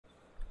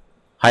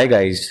Hi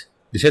guys,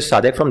 this is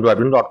Sadek from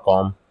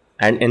Debugging.com,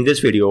 and in this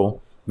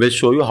video, we'll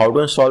show you how to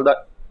install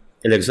the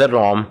Elixir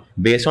ROM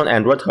based on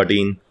Android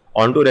 13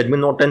 onto Redmi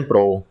Note 10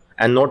 Pro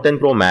and Note 10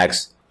 Pro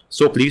Max.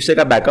 So please take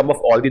a backup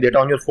of all the data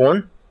on your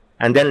phone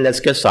and then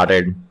let's get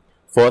started.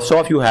 First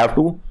off, you have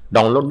to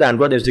download the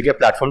Android SDK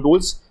platform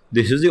tools.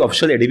 This is the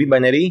official ADB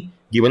binary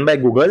given by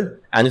Google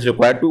and is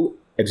required to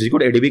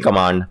execute ADB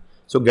command.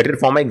 So get it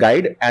from my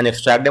guide and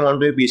extract them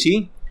onto your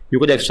PC. You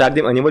could extract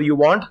them anywhere you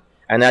want.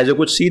 And as you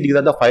could see, these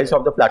are the files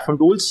of the platform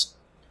tools.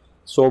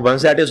 So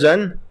once that is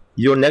done,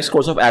 your next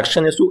course of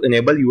action is to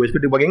enable USB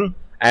debugging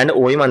and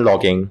OEM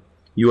unlocking.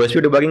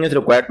 USB debugging is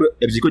required to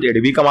execute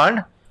ADB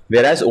command,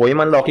 whereas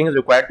OEM unlocking is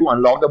required to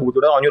unlock the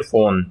bootloader on your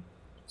phone.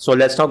 So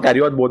let's now carry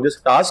out both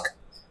this task.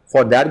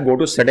 For that, go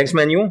to settings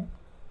menu.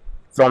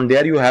 From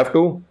there, you have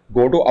to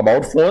go to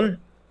about phone,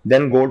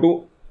 then go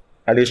to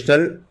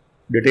additional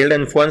detailed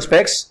info and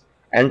specs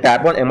and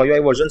tap on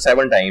MIUI version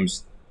 7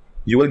 times.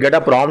 You will get a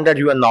prompt that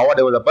you are now a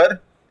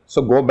developer.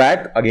 So go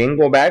back, again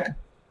go back.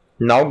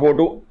 Now go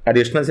to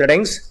additional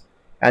settings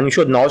and you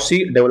should now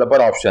see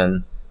developer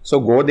option. So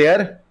go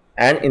there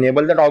and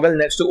enable the toggle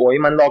next to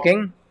OEM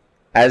unlocking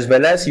as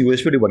well as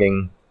USB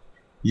debugging.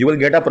 You will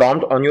get a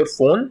prompt on your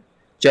phone.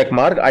 Check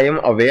mark, I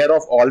am aware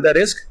of all the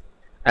risk,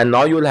 and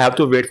now you will have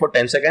to wait for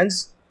 10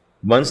 seconds.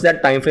 Once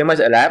that time frame has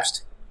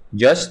elapsed,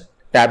 just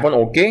tap on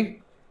OK,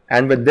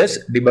 and with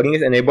this debugging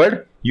is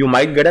enabled. You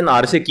might get an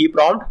RSA key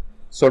prompt.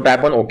 So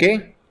tap on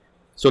OK.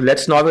 So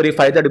let's now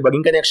verify the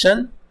debugging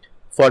connection.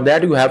 For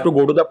that, you have to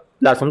go to the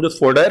platform tools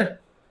folder.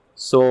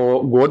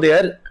 So go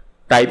there,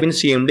 type in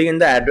CMD in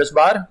the address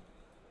bar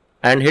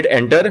and hit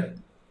enter.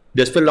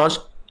 This will launch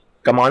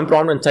command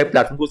prompt inside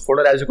platform tools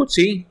folder, as you could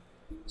see.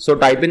 So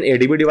type in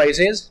ADB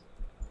devices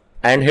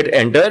and hit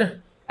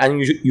enter,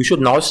 and you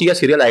should now see a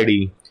serial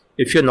ID.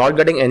 If you're not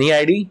getting any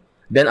ID,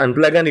 then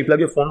unplug and replug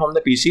your phone from the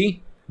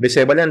PC,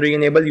 disable and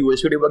re-enable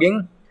USB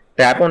debugging,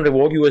 tap on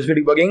revoke USB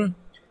debugging.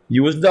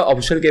 Use the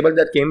official cable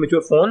that came with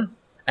your phone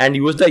and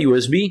use the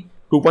USB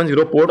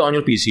 2.0 port on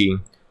your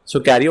PC. So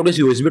carry out this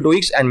USB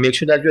tweaks and make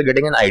sure that you are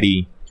getting an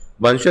ID.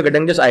 Once you are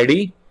getting this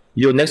ID,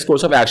 your next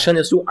course of action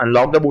is to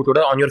unlock the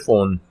bootloader on your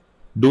phone.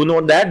 Do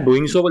note that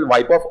doing so will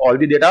wipe off all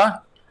the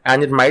data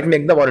and it might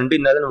make the warranty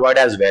null and void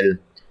as well.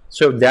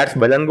 So if that's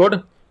well and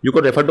good, you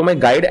could refer to my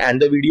guide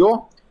and the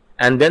video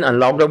and then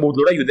unlock the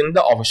bootloader using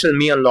the official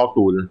Mi Unlock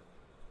tool.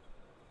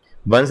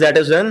 Once that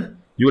is done,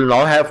 you will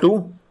now have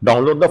to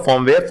download the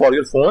firmware for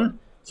your phone.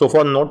 So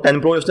for Note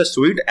 10 Pro is the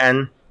suite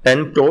and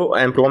 10 Pro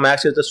and Pro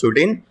Max is the suite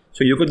in.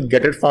 So you could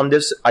get it from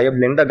this. I have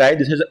linked the guide.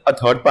 This is a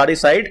third-party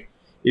site.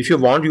 If you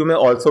want, you may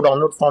also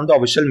download from the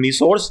official Mi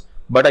source,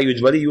 but I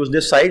usually use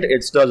this site.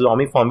 It's the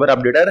Xiaomi firmware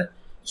updater.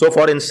 So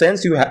for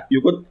instance,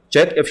 you could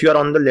check if you are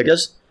on the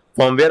latest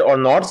firmware or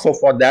not. So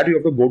for that, you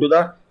have to go to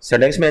the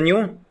settings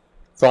menu.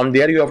 From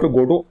there, you have to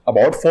go to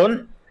about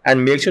phone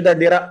and make sure that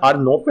there are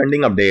no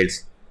pending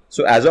updates.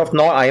 So as of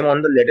now, I am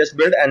on the latest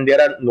build and there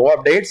are no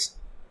updates.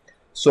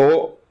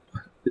 So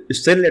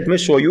still, let me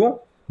show you.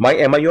 My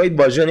MIUI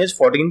version is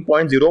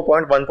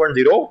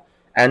 14.0.1.0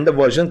 and the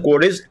version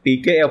code is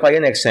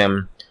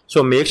TKFINXM.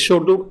 So make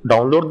sure to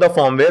download the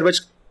firmware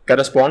which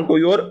correspond to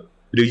your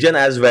region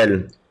as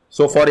well.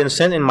 So for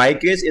instance, in my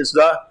case, it's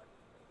the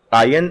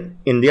IN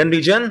Indian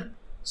region.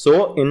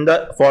 So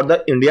for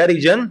the India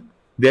region,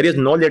 there is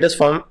no latest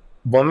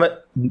firmware.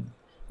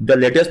 The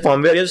latest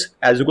firmware is,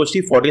 as you could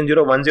see,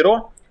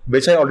 14.0.1.0,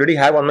 which I already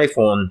have on my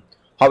phone.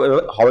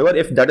 However,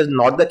 if that is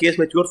not the case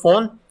with your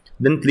phone,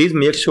 then please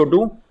make sure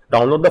to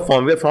download the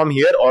firmware from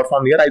here or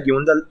from here. I've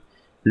given the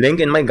link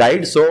in my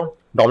guide. So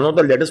download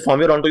the latest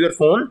firmware onto your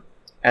phone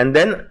and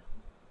then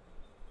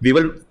we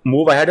will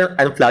move ahead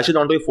and flash it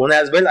onto your phone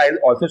as well.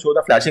 I'll also show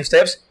the flashing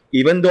steps.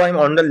 Even though I'm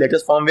on the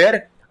latest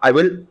firmware, I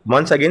will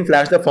once again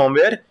flash the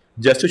firmware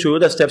just to show you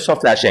the steps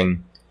of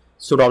flashing.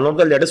 So download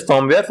the latest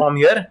firmware from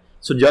here.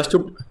 So just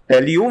to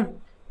tell you,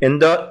 in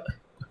the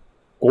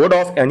code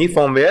of any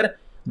firmware,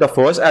 the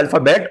first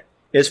alphabet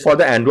is for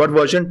the Android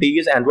version, T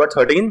is Android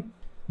 13,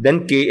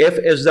 then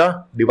KF is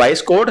the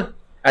device code,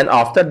 and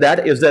after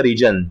that is the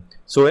region.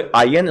 So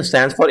IN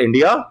stands for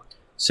India.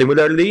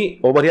 Similarly,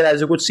 over here, as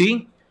you could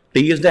see,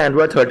 T is the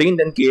Android 13,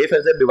 then KF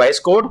is the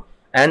device code,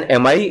 and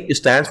MI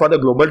stands for the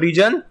global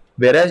region,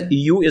 whereas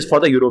EU is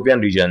for the European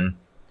region.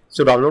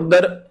 So download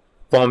the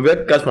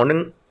firmware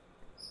corresponding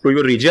to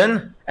your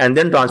region and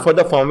then transfer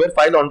the firmware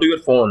file onto your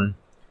phone.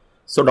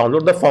 So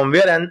download the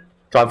firmware and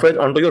transfer it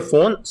onto your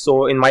phone.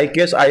 So in my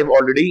case, I have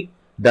already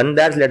done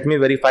that. Let me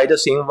verify the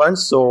same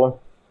once. So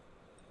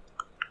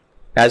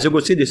as you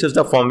could see, this is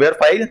the firmware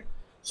file.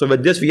 So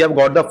with this, we have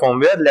got the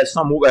firmware. Let's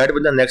now move ahead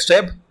with the next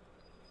step.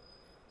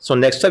 So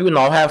next step, you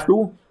now have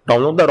to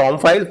download the ROM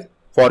file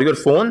for your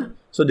phone.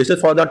 So this is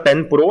for the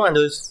 10 Pro and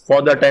this is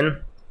for the 10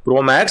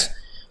 Pro Max.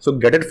 So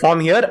get it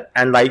from here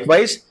and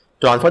likewise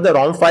transfer the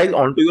ROM file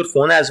onto your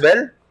phone as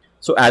well.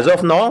 So as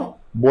of now,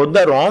 both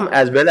the ROM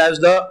as well as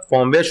the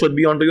firmware should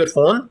be onto your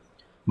phone.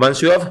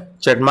 Once you have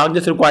checkmarked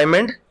this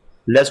requirement,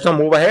 let's now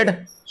move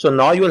ahead. So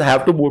now you will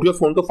have to boot your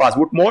phone to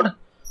Fastboot mode.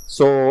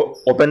 So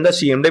open the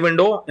CMD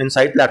window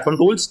inside platform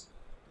tools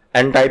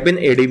and type in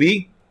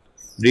ADB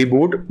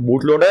Reboot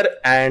Bootloader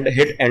and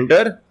hit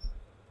enter,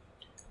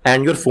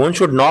 and your phone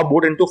should now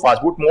boot into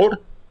Fastboot mode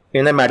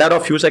in a matter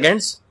of few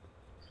seconds.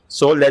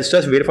 So let's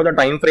just wait for the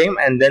time frame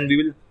and then we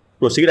will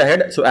proceed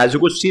ahead. So as you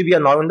could see, we are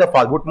now in the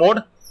Fastboot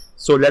mode.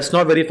 So let's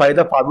now verify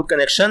the Fastboot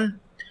connection.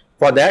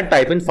 For that,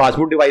 type in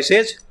Fastboot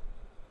devices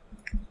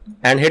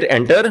and hit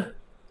enter,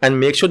 and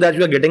make sure that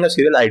you are getting a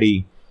serial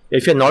ID.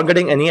 If you are not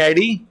getting any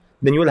ID,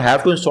 then you will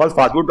have to install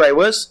Fastboot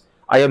drivers.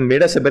 I have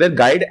made a separate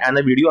guide and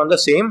a video on the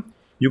same.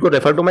 You could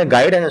refer to my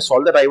guide and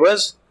install the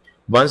drivers.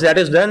 Once that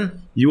is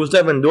done, use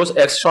the Windows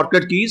X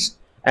shortcut keys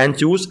and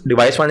choose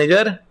Device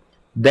Manager.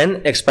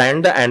 Then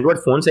expand the Android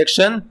phone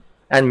section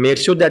and make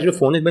sure that your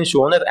phone has been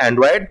shown as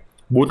Android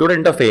bootloader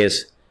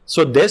interface.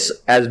 So this,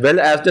 as well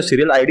as the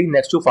serial ID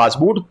next to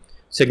Fastboot,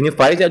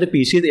 signifies that the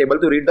PC is able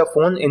to read the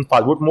phone in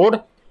Fastboot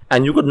mode,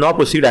 and you could now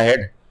proceed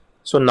ahead.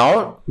 So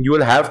now you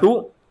will have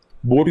to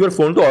boot your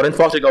phone to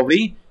OrangeFox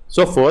recovery.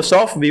 So first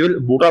off, we will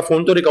boot our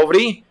phone to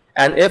recovery,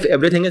 and if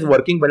everything is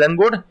working well and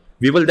good,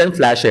 we will then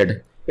flash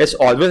it. It's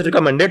always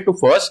recommended to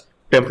first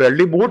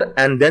temporarily boot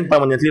and then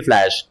permanently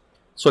flash.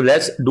 So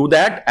let's do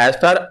that. As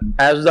far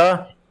as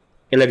the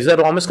Elixir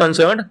ROM is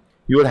concerned,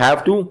 you will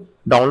have to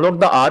download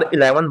the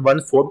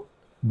R1114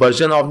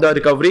 version of the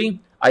recovery.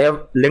 I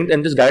have linked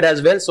in this guide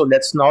as well. So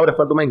let's now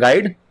refer to my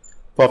guide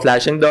for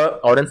flashing the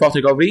OrangeFox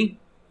recovery.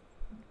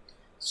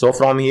 So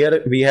from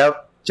here, we have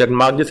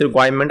checkmarked this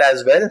requirement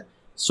as well.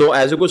 So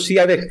as you could see,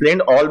 I've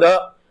explained all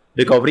the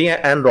recovery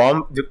and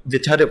ROM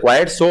which are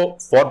required. So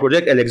for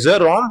Project Elixir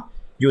ROM,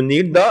 you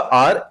need the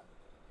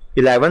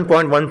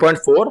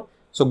R11.1.4.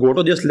 So go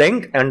to this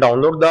link and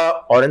download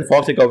the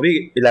OrangeFox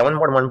recovery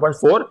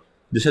 11.1.4.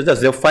 This is the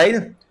zip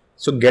file.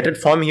 So get it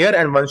from here,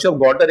 and once you have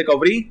got the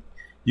recovery,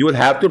 you will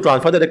have to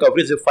transfer the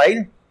recovery zip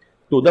file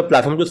to the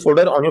platform tools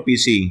folder on your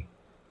PC.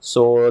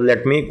 So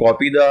let me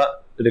copy the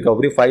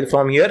recovery file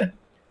from here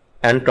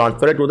and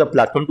transfer it to the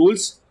platform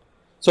tools.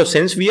 So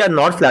since we are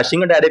not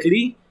flashing it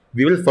directly,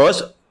 we will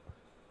first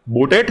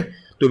boot it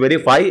to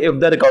verify if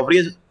the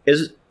recovery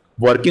is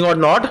working or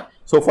not.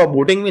 So for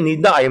booting, we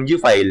need the IMG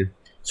file.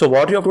 So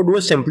what you have to do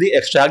is simply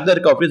extract the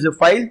recovery zip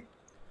file.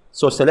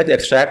 So select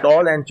extract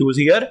all and choose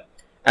here.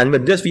 And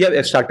with this, we have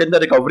extracted the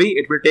recovery.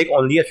 It will take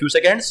only a few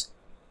seconds.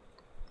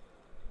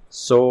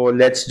 So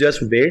let's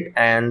just wait,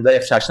 and the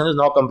extraction is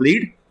now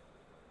complete.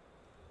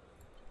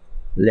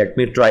 Let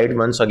me try it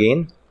once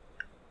again.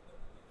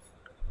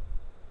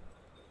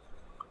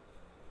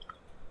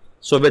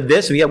 So with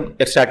this, we have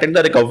extracted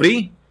the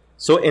recovery.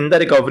 So in the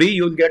recovery,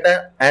 you will get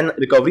an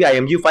recovery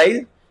IMG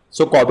file.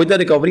 So copy the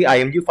recovery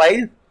IMG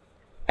file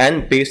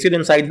and paste it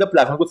inside the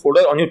platform tools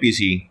folder on your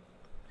PC.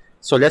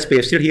 So let's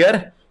paste it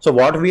here. So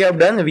what we have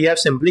done, we have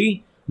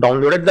simply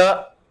downloaded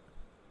the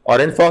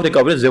OrangeFox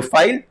recovery zip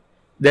file,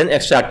 then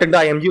extracted the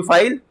IMG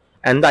file,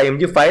 and the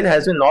IMG file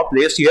has been now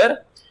placed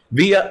here.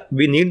 We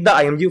need the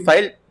IMG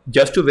file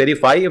just to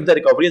verify if the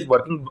recovery is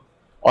working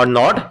or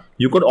not.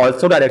 You could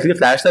also directly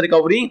flash the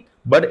recovery,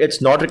 but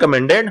it's not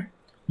recommended.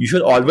 You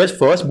should always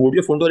first boot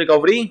your phone to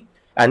recovery,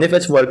 and if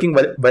it's working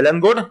well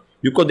and good,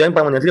 you could then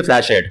permanently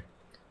flash it.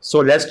 So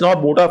let's now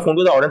boot our phone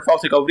to the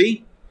OrangeFox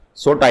recovery.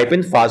 So type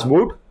in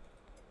Fastboot,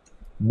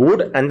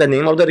 boot, and the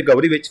name of the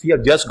recovery which we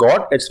have just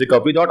got, it's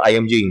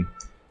recovery.img.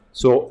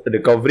 So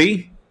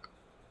recovery.img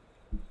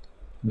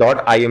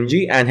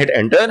and hit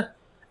enter,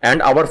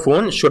 and our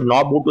phone should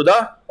now boot to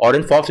the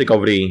OrangeFox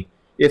recovery.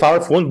 If our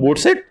phone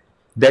boots it,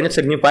 then it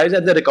signifies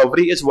that the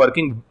recovery is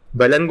working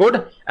well and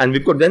good, and we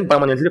could then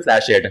permanently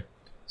flash it.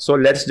 So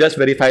let's just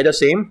verify the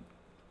same.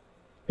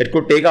 It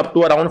could take up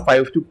to around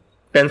 5 to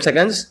 10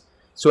 seconds.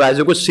 So as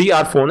you could see,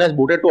 our phone has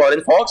booted to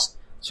OrangeFox.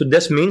 So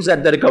this means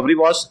that the recovery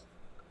was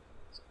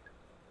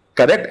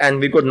correct, and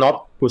we could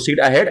now proceed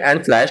ahead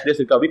and flash this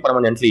recovery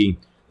permanently.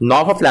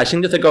 Now for flashing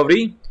this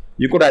recovery,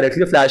 you could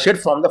directly flash it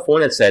from the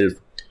phone itself.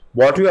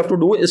 What you have to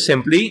do is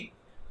simply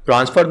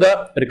transfer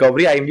the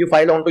recovery IMG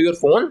file onto your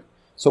phone.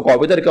 So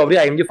copy the recovery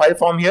IMG file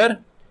from here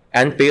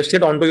and paste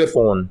it onto your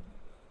phone.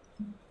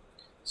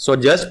 So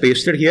just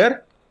paste it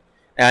here,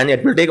 and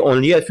it will take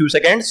only a few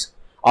seconds.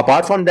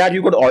 Apart from that,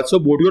 you could also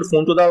boot your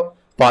phone to the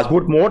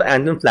Fastboot mode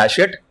and then flash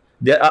it.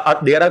 There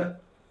are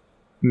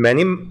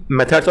many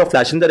methods of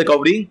flashing the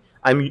recovery.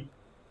 I'm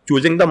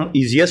choosing the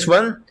easiest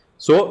one.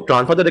 So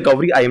transfer the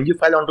recovery IMG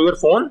file onto your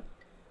phone,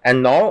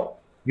 and now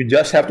you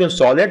just have to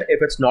install it.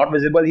 If it's not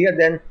visible here,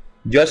 then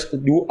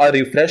just do a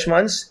refresh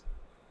once,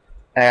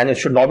 and it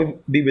should now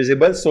be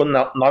visible. So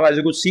now as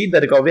you could see,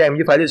 the recovery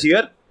IMG file is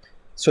here.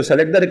 So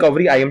select the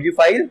recovery IMG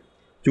file,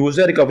 choose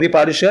the recovery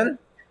partition,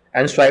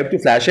 and swipe to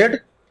flash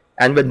it.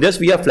 And with this,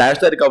 we have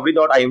flashed the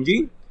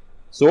recovery.img.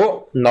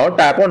 So now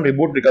tap on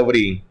reboot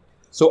recovery.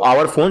 So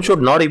our phone should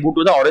now reboot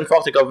to the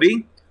OrangeFox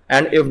recovery,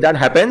 and if that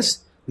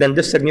happens, then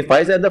this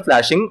signifies that the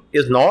flashing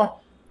is now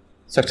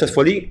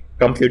successfully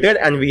completed,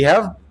 and we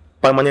have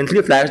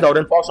permanently flashed the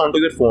OrangeFox onto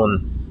your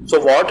phone.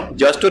 So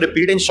just to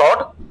repeat in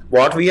short,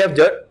 what we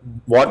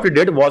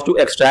did was to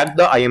extract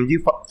the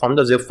IMG from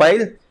the zip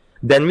file.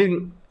 Then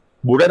we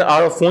booted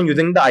our phone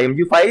using the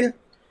IMG file,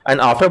 and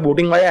after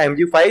booting via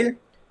IMG file,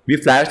 we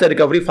flash the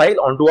recovery file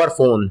onto our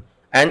phone.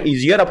 An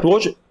easier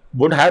approach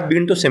would have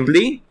been to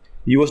simply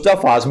use the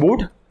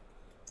Fastboot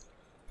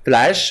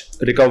flash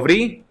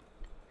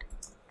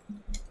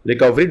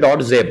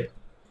recovery.zip.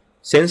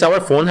 Since our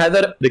phone has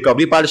a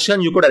recovery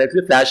partition, you could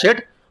directly flash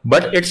it,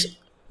 but it's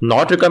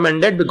not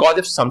recommended because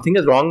if something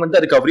is wrong with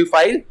the recovery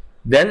file,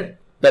 then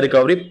the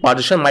recovery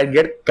partition might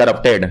get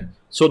corrupted.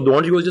 So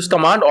don't use this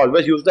command,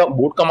 always use the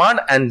boot command,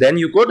 and then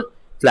you could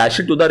flash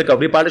it to the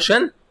recovery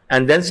partition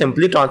and then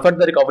simply transfer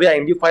the recovery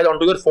IMG file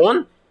onto your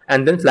phone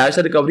and then flash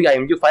the recovery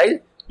IMG file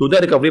to the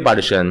recovery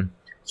partition.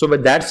 So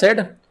with that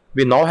said,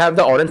 we now have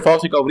the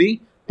OrangeFox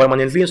recovery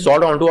permanently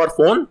installed onto our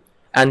phone,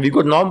 and we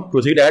could now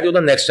proceed ahead to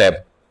the next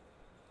step.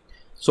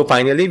 So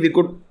finally, we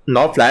could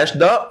now flash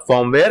the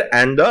firmware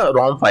and the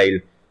ROM file.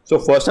 So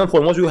first and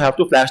foremost, you have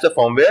to flash the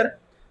firmware.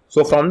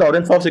 So from the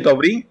OrangeFox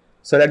recovery,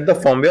 select the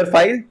firmware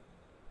file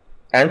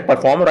and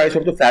perform a right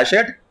swipe to flash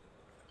it.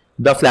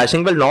 The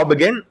flashing will now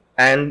begin,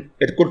 and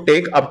it could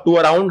take up to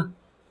around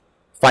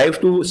 5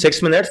 to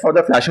 6 minutes for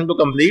the flashing to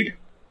complete.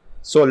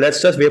 So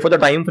let's just wait for the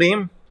time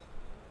frame.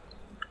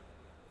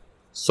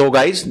 So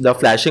guys, the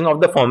flashing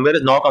of the firmware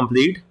is now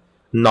complete.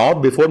 Now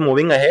before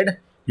moving ahead,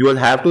 you will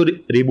have to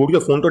reboot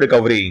your phone to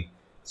recovery.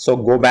 So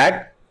go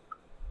back,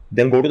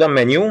 then go to the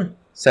menu,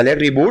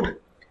 select reboot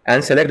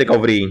and select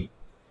recovery.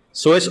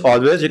 So it's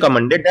always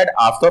recommended that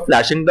after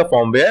flashing the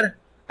firmware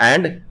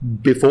and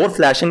before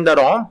flashing the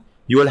ROM,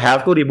 you will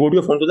have to reboot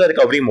your phone to the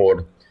recovery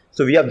mode.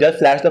 So we have just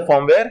flashed the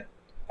firmware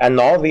and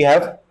now we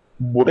have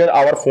booted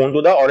our phone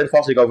to the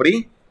OrangeFox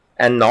recovery,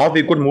 and now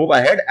we could move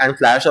ahead and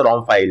flash the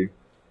ROM file.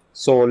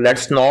 So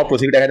let's now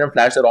proceed ahead and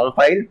flash the ROM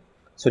file.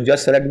 So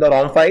just select the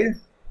ROM file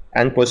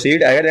and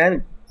proceed ahead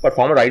and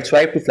perform a right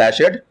swipe to flash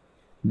it.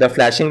 The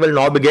flashing will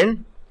now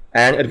begin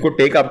and it could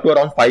take up to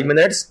around 5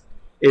 minutes.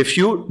 If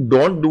you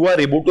don't do a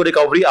reboot to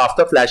recovery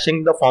after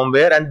flashing the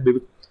firmware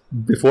and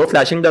before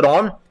flashing the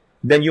ROM,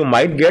 then you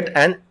might get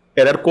an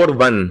error code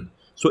 1.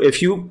 So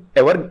if you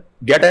ever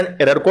get an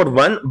error code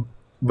 1,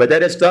 whether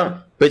it's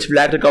the pitch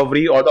black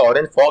recovery or the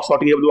OrangeFox or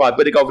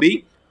TWRP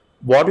recovery,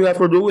 what you have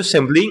to do is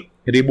simply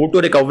reboot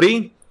to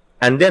recovery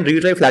and then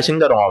retry flashing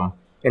the ROM.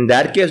 In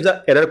that case,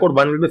 the error code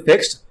 1 will be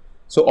fixed.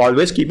 So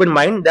always keep in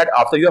mind that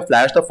after you have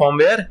flashed the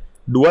firmware,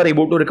 do a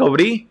reboot to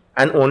recovery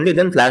and only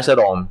then flash the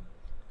ROM.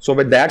 So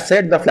with that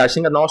said, the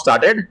flashing has now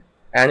started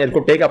and it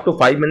could take up to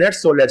 5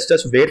 minutes. So let's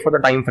just wait for the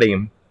time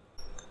frame.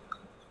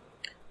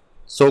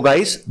 So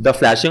guys, the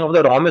flashing of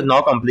the ROM is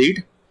now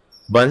complete.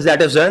 Once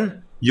that is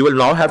done, you will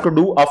now have to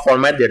do a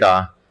format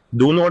data.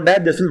 Do note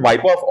that this will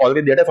wipe off all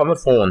the data from your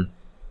phone.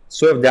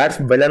 So if that's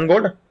well and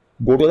good,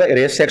 go to the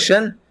erase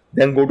section,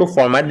 then go to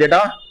format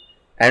data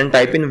and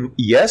type in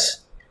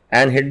yes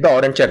and hit the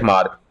orange check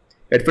mark.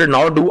 It will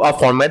now do a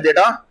format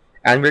data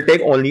and will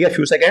take only a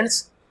few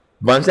seconds.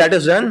 Once that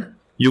is done,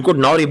 you could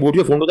now reboot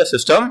your phone to the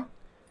system.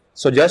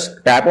 So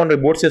just tap on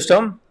reboot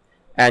system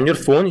and your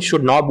phone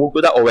should now boot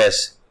to the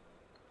OS.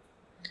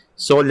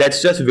 So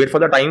let's just wait for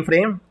the time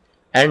frame,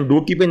 and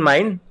do keep in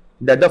mind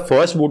that the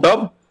first boot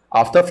up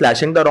after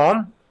flashing the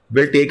ROM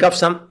will take up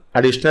some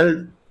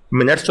additional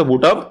minutes to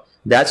boot up.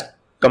 That's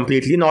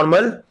completely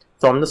normal.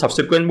 From the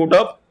subsequent boot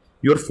up,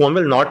 your phone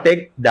will not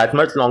take that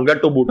much longer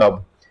to boot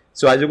up.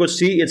 So as you could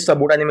see, it's the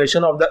boot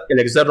animation of the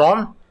Elixir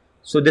ROM.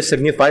 So this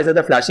signifies that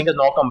the flashing is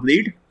now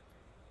complete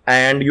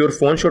and your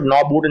phone should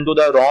now boot into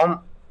the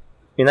ROM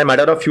in a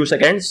matter of few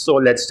seconds. So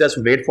let's just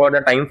wait for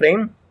the time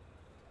frame,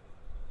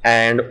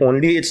 and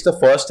only it's the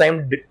first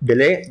time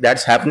delay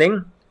that's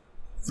happening.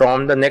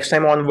 From the next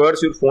time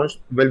onwards, your phone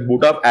will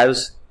boot up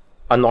as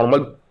a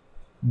normal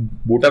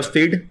boot up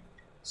speed.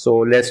 So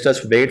let's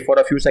just wait for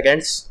a few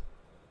seconds.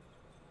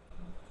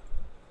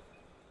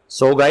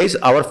 So guys,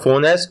 our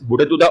phone has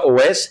booted to the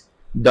OS.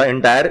 The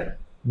entire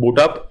boot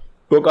up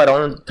took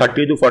around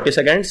 30 to 40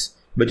 seconds,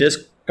 which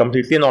is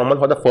completely normal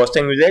for the first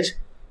time usage.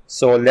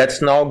 So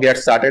let's now get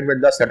started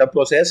with the setup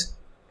process.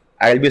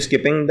 I'll be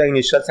skipping the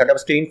initial setup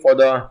screen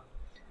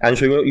and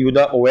show you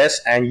the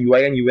OS and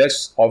UI and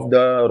UX of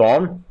the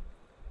ROM.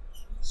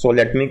 So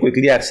let me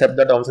quickly accept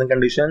the terms and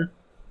condition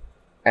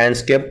and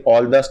skip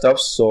all the stuff.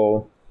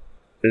 So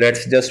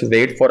let's just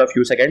wait for a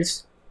few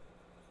seconds.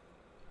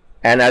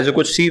 And as you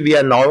could see, we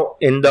are now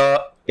in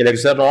the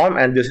Elixir ROM,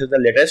 and this is the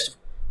latest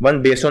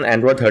one based on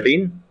Android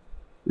 13.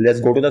 Let's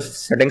go to the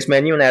settings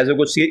menu, and as you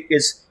could see,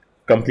 it's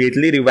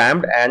completely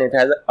revamped and it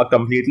has a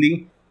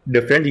completely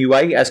different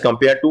UI as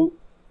compared to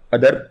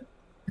other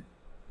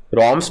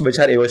ROMs which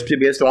are AOSP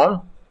based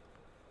on.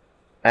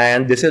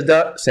 And this is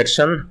the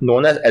section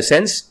known as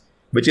Essence,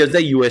 which is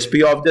the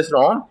USP of this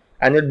ROM,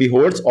 and it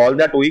beholds all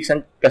the tweaks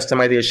and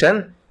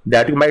customization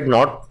that you might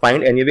not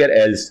find anywhere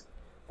else.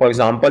 For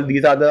example,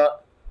 these are the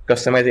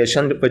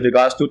customization with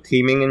regards to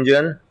theming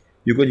engine.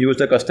 You could use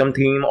the custom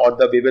theme or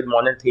the vivid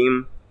morning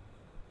theme,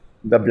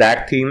 the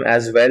black theme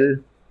as well.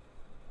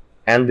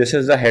 And this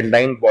is the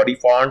headline body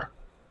font.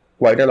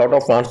 Quite a lot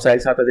of font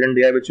styles are present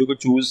there which you could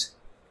choose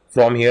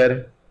from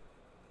here.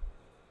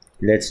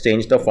 Let's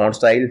change the font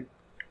style.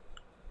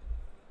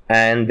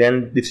 And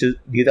then these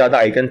are the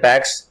icon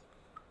packs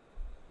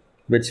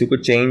which you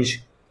could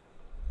change.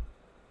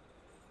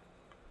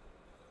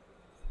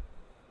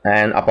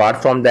 And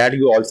apart from that,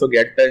 you also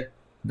get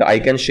the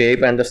icon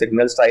shape and the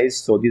signal size.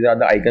 So these are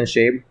the icon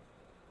shape.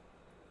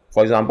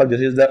 For example,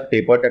 this is the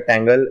tapered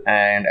rectangle,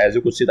 and as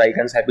you could see, the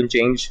icons have been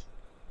changed.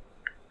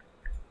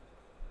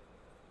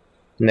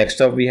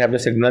 Next up, we have the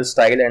signal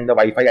style and the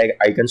Wi-Fi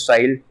icon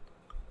style.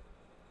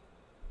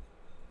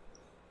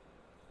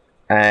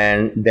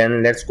 And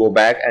then let's go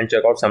back and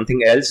check out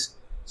something else.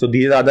 So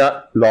these are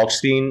the lock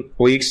screen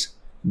tweaks.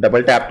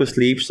 Double tap to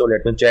sleep. So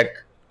let me check.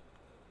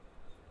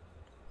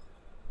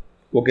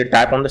 Okay,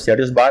 tap on the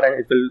status bar and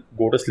it will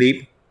go to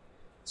sleep.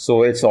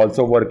 So it's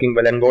also working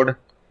well and good.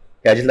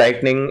 Edge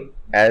lightning,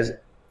 as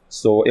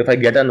so if I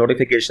get a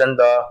notification,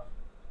 the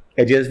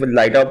edges will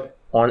light up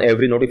on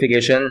every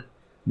notification.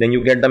 Then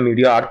you get the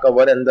media art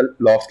cover and the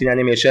lock screen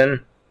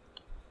animation.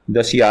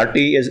 The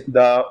CRT is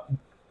the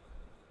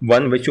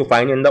one which you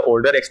find in the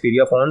older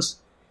Xperia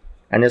phones,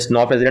 and it's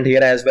not present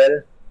here as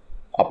well.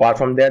 Apart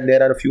from that,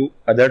 there are a few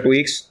other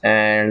tweaks,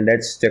 and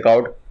let's check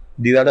out.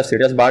 These are the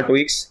status bar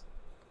tweaks.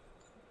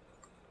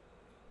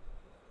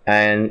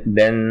 And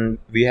then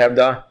we have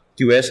the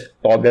QS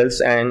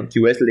toggles and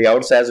QS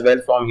layouts as well.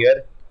 From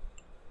here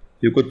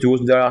you could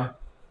choose the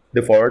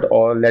default,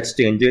 or let's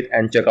change it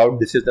and check out.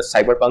 This is the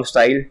cyberpunk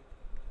style.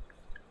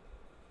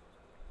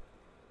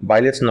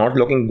 While it's not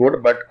looking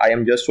good, but I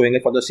am just showing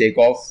it for the sake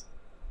of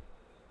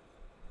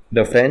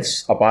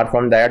reference. Apart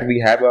from that, we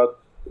have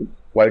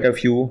quite a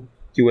few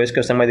QS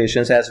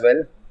customizations as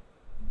well.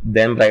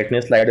 Then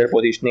brightness slider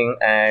positioning,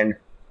 and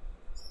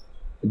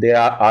there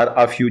are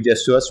a few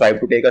gestures. Swipe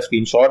to take a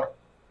screenshot.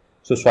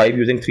 So swipe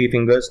using 3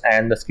 fingers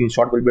and the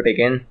screenshot will be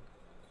taken.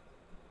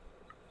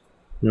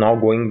 Now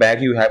going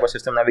back, you have a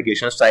system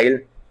navigation style.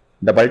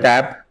 Double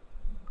tap.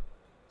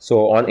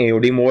 So on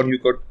AOD mode, you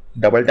could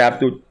double tap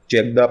to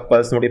check the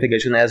pulse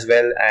notification as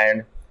well,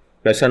 and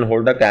press and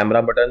hold the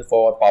camera button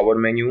for power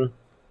menu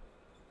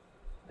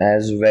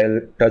as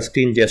well.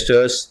 Touchscreen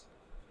gestures,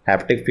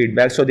 haptic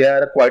feedback. So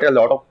there are quite a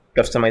lot of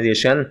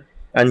customization,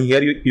 and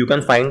here you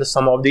can find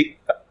some of the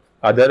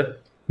other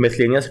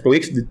miscellaneous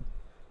tweaks.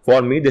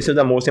 For me, this is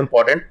the most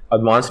important.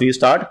 Advanced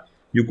restart.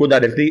 You could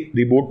directly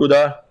reboot to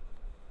the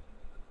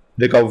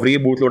recovery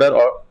bootloader,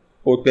 or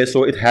okay,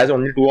 so it has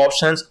only 2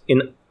 options.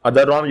 In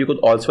other ROM, you could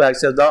also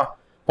access the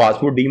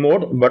Fastboot D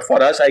mode, but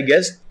for us, I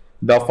guess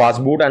the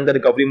Fastboot and the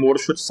recovery mode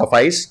should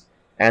suffice.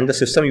 And the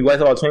system UI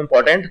is also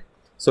important.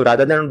 So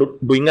rather than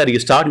doing a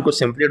restart, you could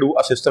simply do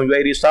a system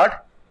UI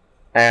restart,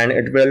 and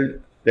it will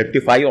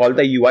rectify all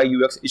the UI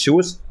UX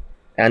issues.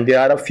 And there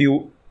are a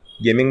few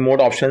gaming mode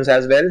options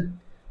as well.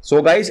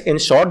 So guys, in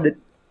short,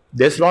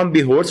 this ROM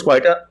beholds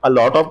quite a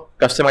lot of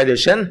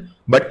customization,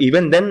 but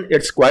even then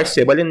it's quite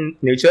stable in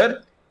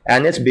nature,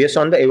 and it's based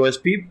on the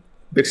AOSP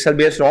pixel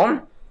based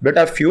ROM with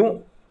a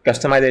few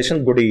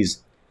customization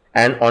goodies.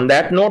 And on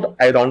that note,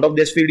 I round up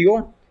this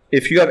video.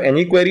 If you have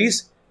any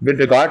queries with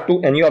regard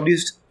to any of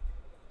these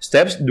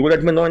steps, do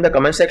let me know in the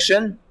comment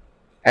section.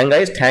 And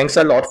guys, thanks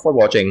a lot for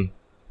watching.